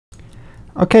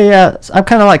Okay, yeah, so I'm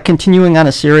kind of like continuing on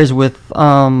a series with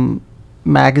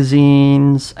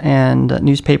magazines and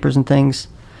newspapers and things.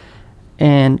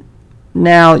 And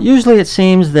now, usually it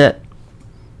seems that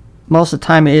most of the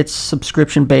time it's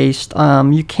subscription based.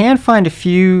 You can find a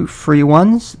few free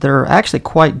ones that are actually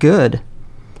quite good.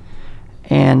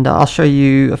 And I'll show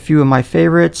you a few of my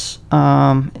favorites.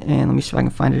 And let me see if I can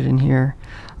find it in here.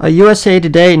 USA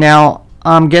Today. Now,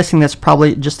 I'm guessing that's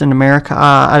probably just in America.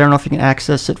 I don't know if you can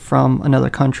access it from another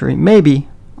country. Maybe.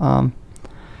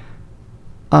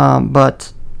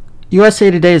 But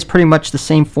USA Today is pretty much the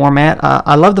same format.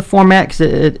 I love the format because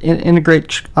it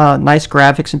integrates nice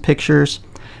graphics and pictures.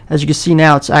 As you can see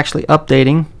now, it's actually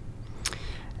updating.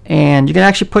 And you can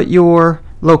actually put your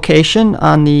location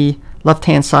on the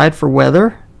left-hand side for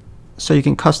weather. So you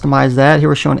can customize that. Here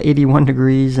we're showing 81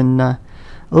 degrees and a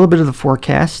little bit of the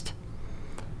forecast.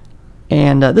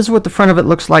 And this is what the front of it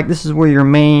looks like. This is where your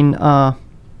main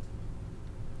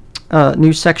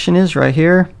news section is right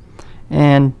here.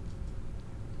 And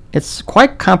it's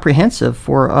quite comprehensive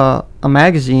for a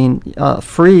magazine,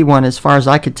 free one as far as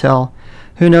I could tell.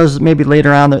 Who knows, maybe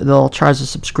later on they'll charge a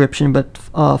subscription, but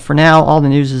for now all the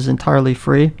news is entirely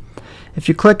free. If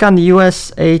you click on the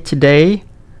USA Today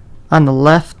on the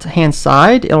left hand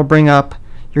side, it'll bring up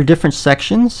your different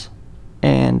sections.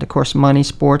 And of course, money,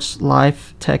 sports,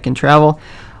 life, tech, and travel.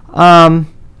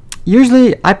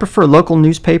 Usually, I prefer local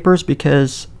newspapers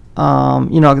because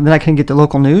then I can get the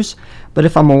local news. But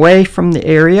if I'm away from the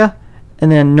area,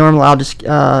 and then normally I'll just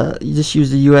use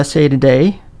the USA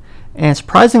Today. And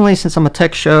surprisingly, since I'm a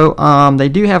tech show, they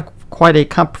do have quite a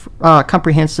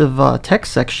comprehensive tech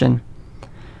section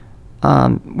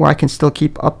where I can still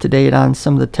keep up to date on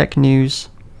some of the tech news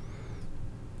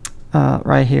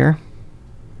right here.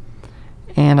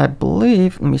 And I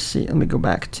believe, let me go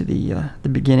back to the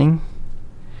beginning.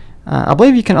 I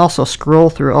believe you can also scroll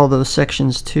through all those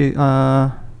sections too.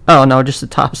 Oh no, just the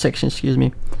top section, excuse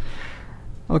me.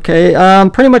 Okay,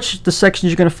 pretty much the sections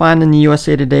you're going to find in the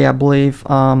USA Today, I believe.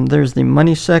 There's the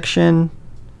money section,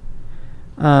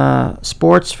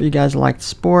 sports for you guys who like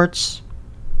sports,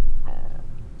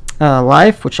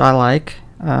 life, which I like,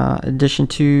 addition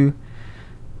to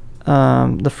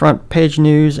the front page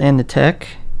news and the tech,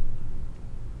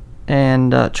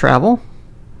 and travel.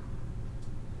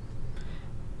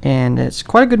 And it's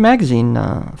quite a good magazine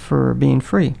for being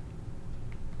free.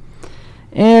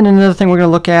 And another thing we're going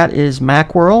to look at is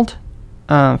Macworld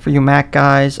for you Mac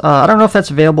guys. I don't know if that's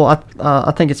available.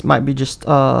 I think it might be just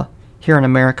here in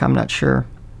America. I'm not sure.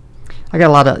 I got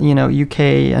a lot of UK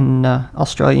and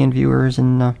Australian viewers,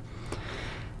 and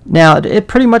now it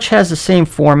pretty much has the same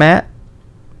format.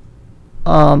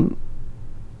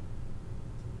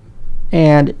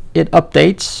 And it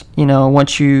updates,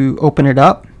 once you open it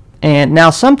up. And now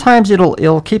sometimes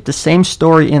it'll keep the same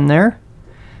story in there,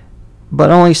 but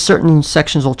only certain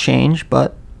sections will change.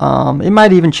 But it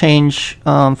might even change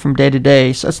from day to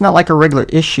day. So it's not like a regular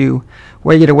issue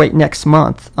where you got to wait next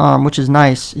month, which is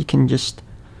nice. You can just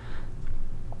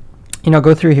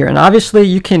go through here, and obviously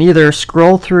you can either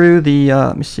scroll through the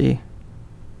let me see.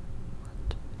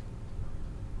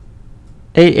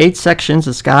 Eight sections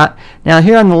it's got. Now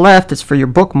here on the left it's for your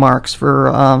bookmarks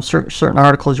for certain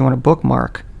articles you want to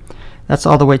bookmark. That's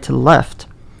all the way to the left.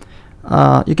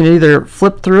 You can either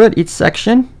flip through it, each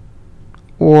section,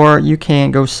 or you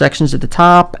can go sections at the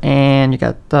top, and you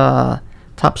got the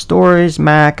top stories,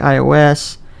 Mac,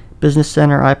 iOS, Business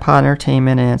Center, iPod,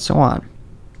 Entertainment, and so on.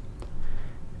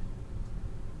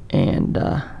 And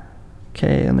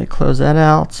okay, let me close that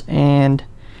out. And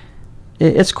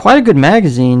it's quite a good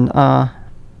magazine.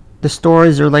 The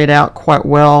stories are laid out quite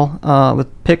well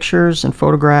with pictures and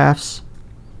photographs,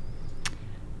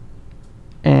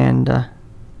 and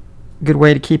good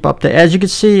way to keep up to. As you can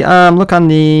see, look on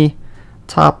the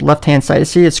top left-hand side. You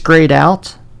see it's grayed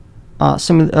out.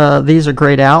 Some of these are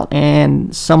grayed out,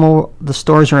 and some of the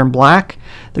stories are in black.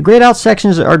 The grayed out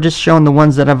sections are just showing the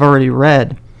ones that I've already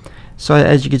read. So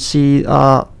as you can see,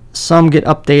 some get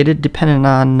updated depending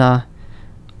on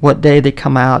what day they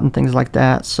come out and things like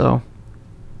that. So,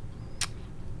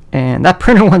 and that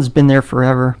printer one's been there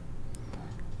forever.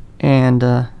 And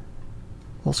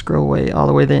we'll scroll away all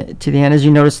the way to the end. As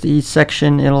you notice, each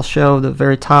section, it'll show the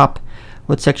very top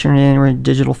what section you're in,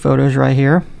 digital photos right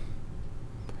here.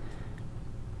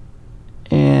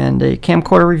 And a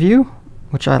camcorder review,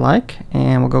 which I like.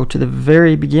 And we'll go to the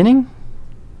very beginning.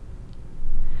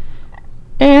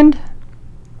 And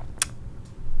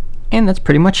that's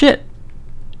pretty much it.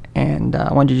 And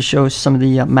I wanted to show some of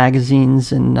the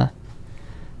magazines and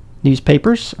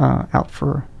newspapers out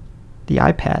for the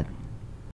iPad.